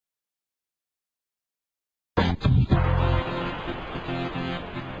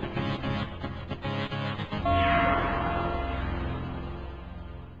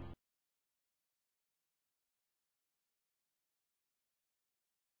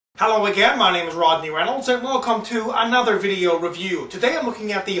Hello again, my name is Rodney Reynolds and welcome to another video review. Today I'm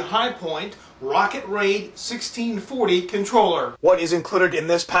looking at the Highpoint RocketRAID 1640 controller. What is included in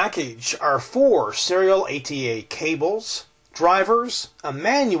this package are 4 serial ATA cables, drivers, a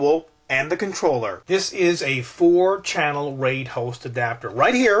manual, and the controller. This is a 4-channel RAID host adapter.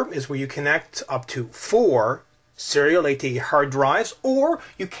 Right here is where you connect up to 4 serial ATA hard drives, or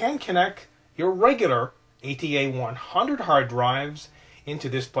you can connect your regular ATA 100 hard drives into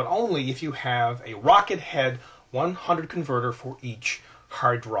this, but only if you have a Rocket Head 100 converter for each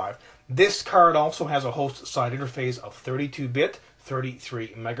hard drive. This card also has a host side interface of 32-bit, 33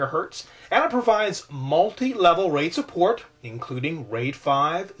 megahertz, and it provides multi-level RAID support, including RAID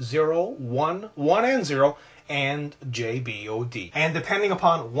 5, 0, 1, 1 and 0, and Jbod. And depending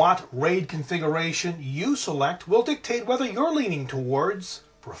upon what RAID configuration you select will dictate whether you're leaning towards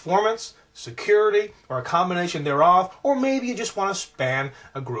performance, security, or a combination thereof, or maybe you just want to span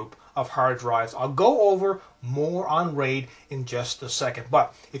a group of hard drives. I'll go over more on RAID in just a second,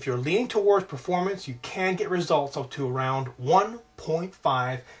 but if you're leaning towards performance, you can get results up to around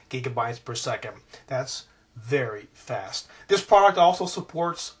 1.5 gigabytes per second. That's very fast. This product also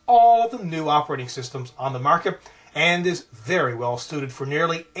supports all of the new operating systems on the market and is very well suited for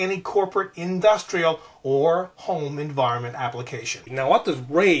nearly any corporate, industrial, or home environment application. Now, what does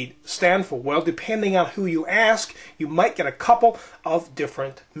RAID stand for? Well, depending on who you ask, you might get a couple of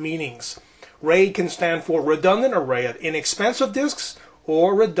different meanings. RAID can stand for Redundant Array of Inexpensive Disks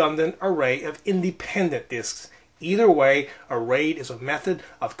or Redundant Array of Independent Disks. Either way, a RAID is a method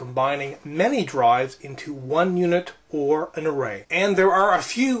of combining many drives into one unit or an array. And there are a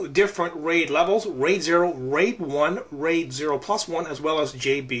few different RAID levels: RAID 0, RAID 1, RAID 0 plus 1, as well as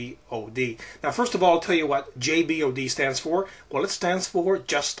Jbod. Now, first of all, I'll tell you what Jbod stands for. Well, it stands for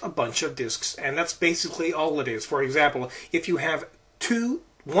just a bunch of disks, and that's basically all it is. For example, if you have 2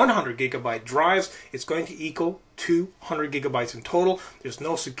 100 gigabyte drives, it's going to equal 200 gigabytes in total. There's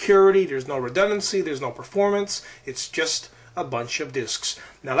no security, there's no redundancy, there's no performance. It's just a bunch of disks.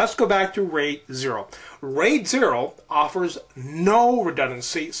 Now let's go back to RAID 0. RAID 0 offers no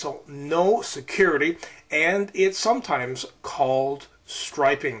redundancy, so no security, and it's sometimes called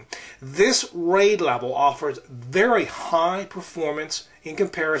striping. This RAID level offers very high performance in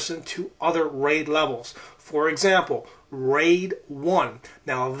comparison to other RAID levels. For example, RAID 1.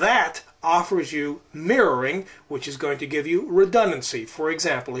 Now that offers you mirroring, which is going to give you redundancy. For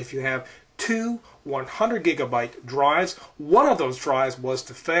example, if you have 2 100 gigabyte drives, one of those drives was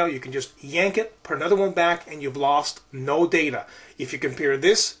to fail, you can just yank it, put another one back, and you've lost no data. If you compare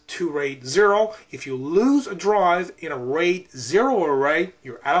this to RAID 0, if you lose a drive in a RAID 0 array,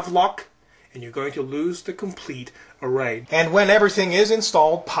 you're out of luck, and you're going to lose the complete array. And when everything is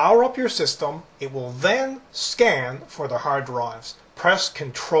installed, power up your system. It will then scan for the hard drives. Press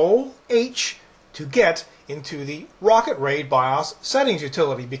Control-H to get into the RocketRAID BIOS settings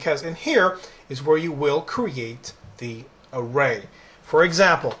utility, because in here is where you will create the array. For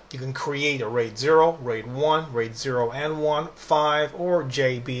example, you can create a RAID 0, RAID 1, RAID 0 and 1, 5, or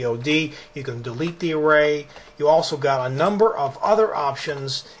Jbod. You can delete the array. You also got a number of other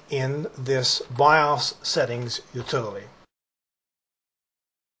options in this BIOS settings utility.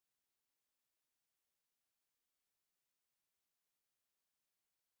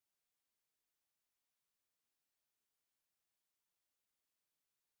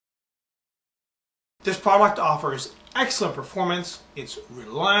 This product offers excellent performance, it's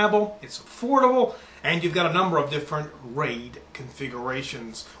reliable, it's affordable, and you've got a number of different RAID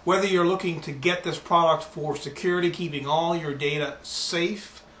configurations. Whether you're looking to get this product for security, keeping all your data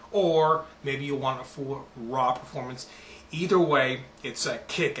safe, or maybe you want it for raw performance, either way, it's a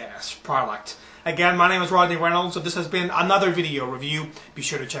kick-ass product. Again, my name is Rodney Reynolds, so this has been another video review. Be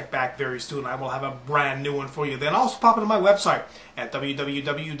sure to check back very soon. I will have a brand new one for you. Then also pop into my website at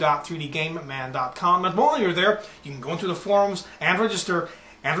www.3dgameman.com. And while you're there, you can go into the forums and register.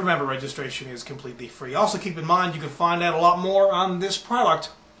 And remember, registration is completely free. Also keep in mind, you can find out a lot more on this product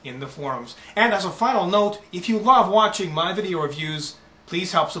in the forums. And as a final note, if you love watching my video reviews,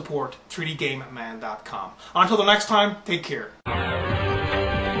 please help support 3dgameman.com. Until the next time, take care.